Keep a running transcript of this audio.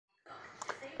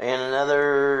In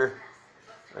another,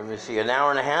 let me see, an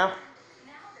hour and a half?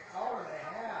 Hour and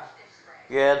a half.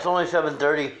 Yeah, it's only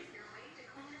 7:30.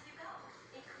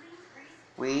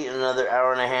 We eat in another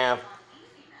hour and a half.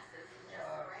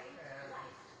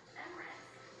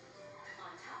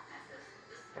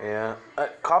 Yeah.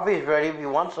 Coffee's ready if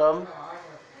you want some.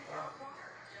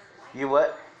 You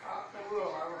what?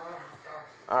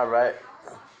 Alright.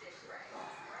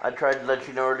 I tried to let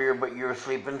you know earlier, but you were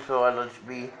sleeping, so I let you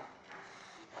be.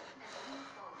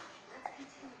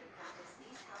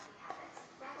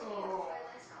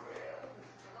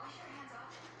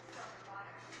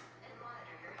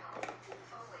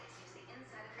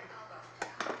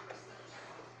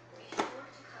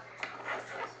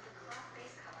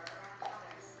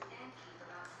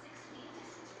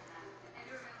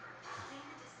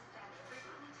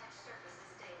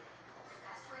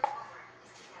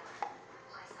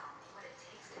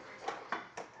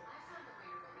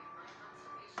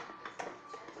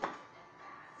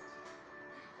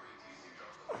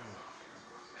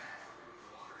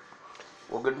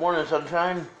 Well, good morning,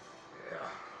 sunshine. Yeah.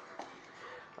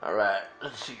 Alright,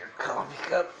 let's see your coffee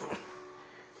cup.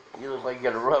 You look like you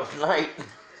had a rough night.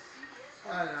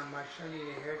 I know, my son needs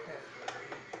a haircut.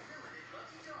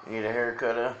 You need a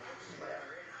haircut, huh?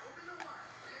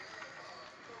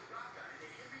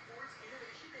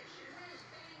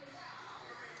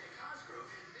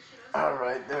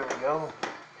 Alright, there we go.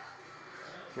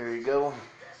 Here you go.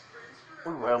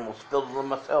 Ooh, I almost spilled it on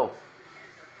myself.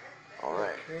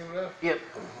 Alright. Cream left? Yep.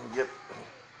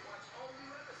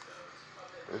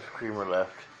 There's creamer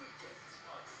left.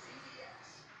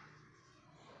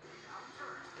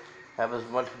 Have as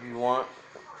much as you want.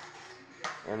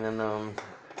 And then,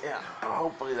 yeah,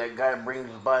 hopefully that guy brings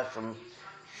by some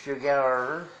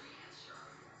sugar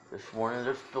this morning.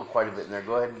 There's still quite a bit in there.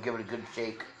 Go ahead and give it a good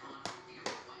shake.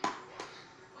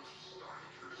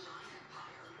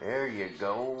 There you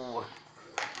go.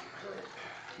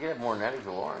 You have more than that if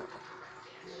you want.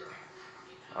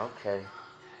 Okay.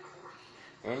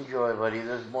 Enjoy, buddy.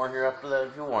 There's more here after that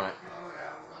if you want it.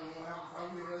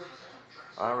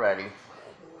 Alrighty.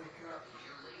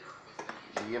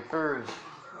 Yippers.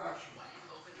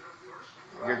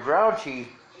 You're grouchy.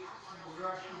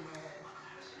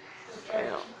 I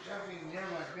know.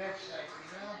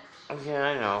 Yeah,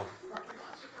 I know.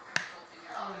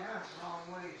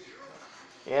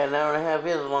 Yeah, an hour and a half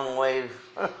is a long ways.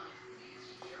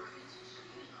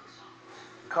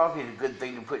 Coffee's a good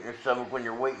thing to put in your stomach when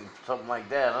you're waiting for something like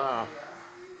that, huh?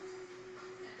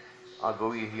 I'll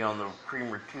go easy on the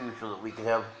creamer too so that we can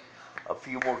have a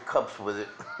few more cups with it.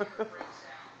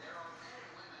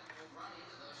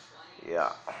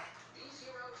 Yeah.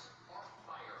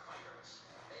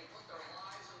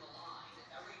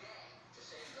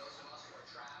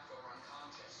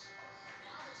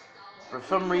 For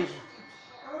some reason...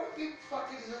 I don't keep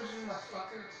fucking losing my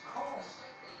fucking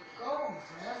combs,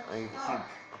 man.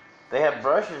 They have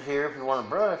brushes here if you want to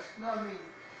brush. No, I mean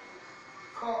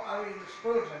the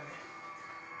spoons, I mean.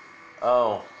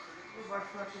 Oh. My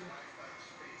fucking...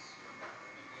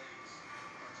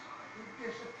 You're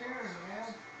disappearing,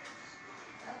 man.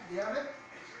 God damn it.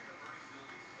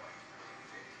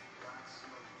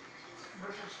 I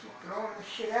just keep throwing this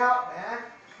shit out, man.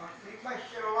 Leave my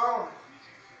shit alone.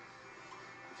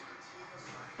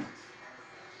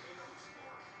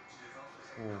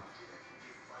 Yeah.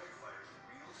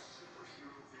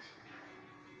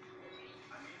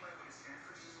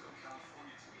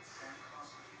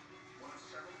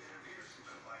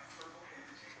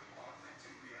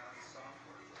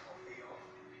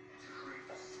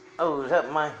 Oh, is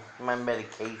that my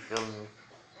medication?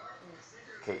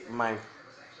 Okay,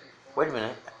 wait a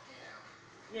minute.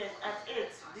 Yes, at 8.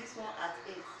 This one at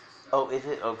 8. Oh, is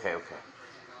it? Okay.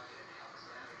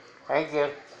 Thank you.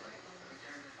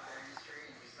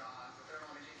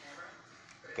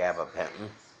 Gabapentin.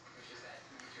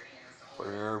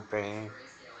 For your pain.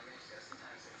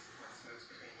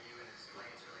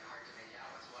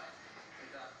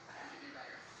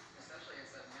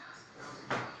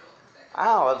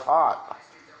 Ow, it's hot.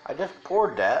 I just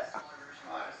poured that.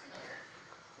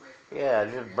 Yeah, I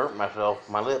just burnt myself,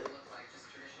 my lip.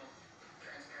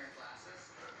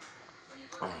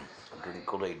 I'm drinking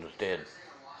Kool-Aid instead.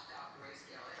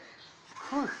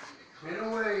 Been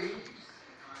away.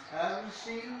 Haven't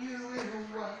seen you in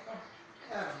a while.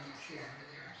 Have you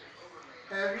changed?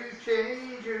 Have you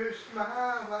changed your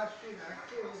smile? Why should I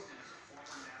kill?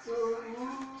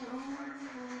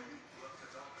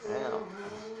 Yeah.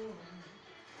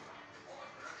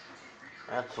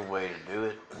 That's the way to do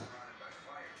it.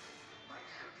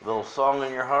 A little song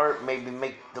in your heart, maybe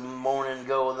make the morning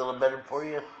go a little better for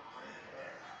you.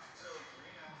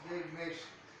 Dave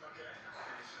Mason.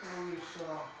 Holy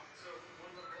song.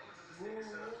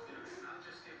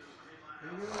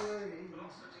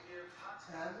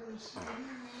 Haven't seen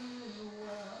you in a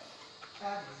while.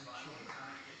 Have you changed?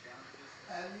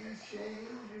 Have you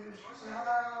changed your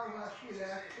smile? Why should I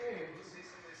care?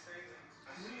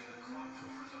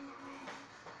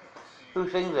 Who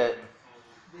sings it?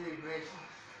 Dave Mason.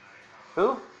 Who?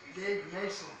 Dave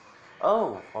Mason.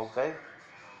 Oh, okay.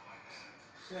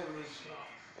 70s song.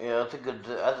 Yeah, that's a good.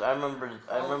 I remember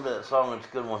that song. It's a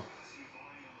good one.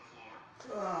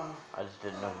 I just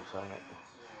didn't know who sang it.